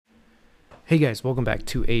Hey guys, welcome back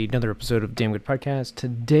to another episode of Damn Good Podcast.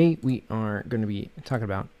 Today we are going to be talking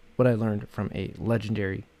about what I learned from a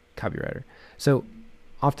legendary copywriter. So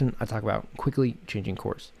often I talk about quickly changing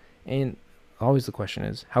course, and always the question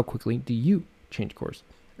is, how quickly do you change course?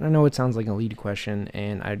 And I know it sounds like a lead question,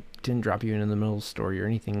 and I didn't drop you in the middle of the story or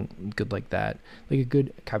anything good like that, like a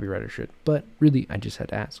good copywriter should, but really I just had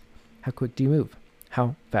to ask, how quick do you move?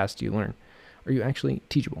 How fast do you learn? Are you actually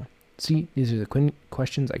teachable? See, these are the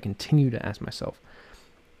questions I continue to ask myself.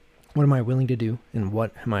 What am I willing to do, and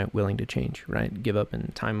what am I willing to change, right? Give up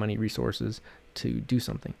in time, money, resources to do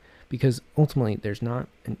something. Because ultimately, there's not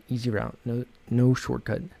an easy route, no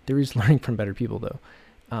shortcut. There is learning from better people,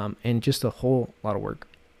 though, and just a whole lot of work.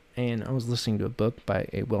 And I was listening to a book by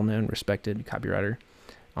a well-known, respected copywriter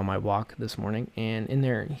on my walk this morning, and in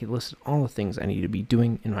there he listed all the things I need to be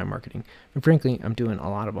doing in my marketing. And frankly, I'm doing a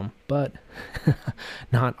lot of them, but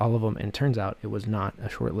not all of them. And turns out it was not a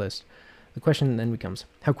short list. The question then becomes,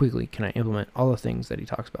 how quickly can I implement all the things that he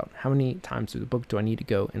talks about? How many times through the book do I need to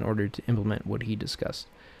go in order to implement what he discussed?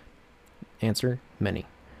 Answer, many.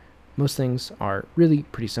 Most things are really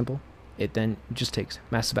pretty simple. It then just takes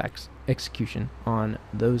massive execution on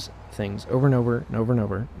those things over and over and over and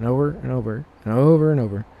over and over and over and over and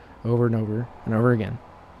over, over and over and over again.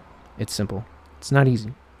 It's simple. It's not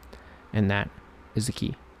easy. And that is the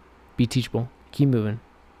key. Be teachable. Keep moving.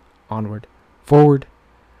 Onward. Forward.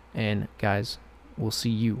 And guys, we'll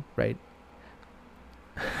see you, right?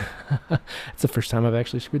 It's the first time I've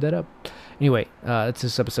actually screwed that up. Anyway, it's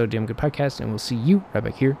this episode of Damn Good Podcast, and we'll see you right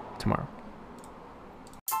back here tomorrow.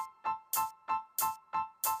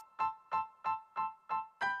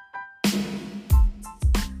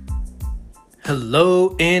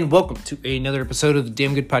 Hello and welcome to another episode of the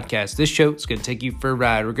Damn Good Podcast. This show is going to take you for a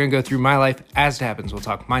ride. We're going to go through my life as it happens. We'll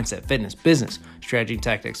talk mindset, fitness, business, strategy, and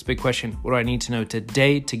tactics. Big question, what do I need to know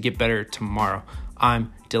today to get better tomorrow?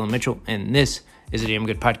 I'm Dylan Mitchell, and this is a Damn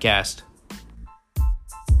Good Podcast.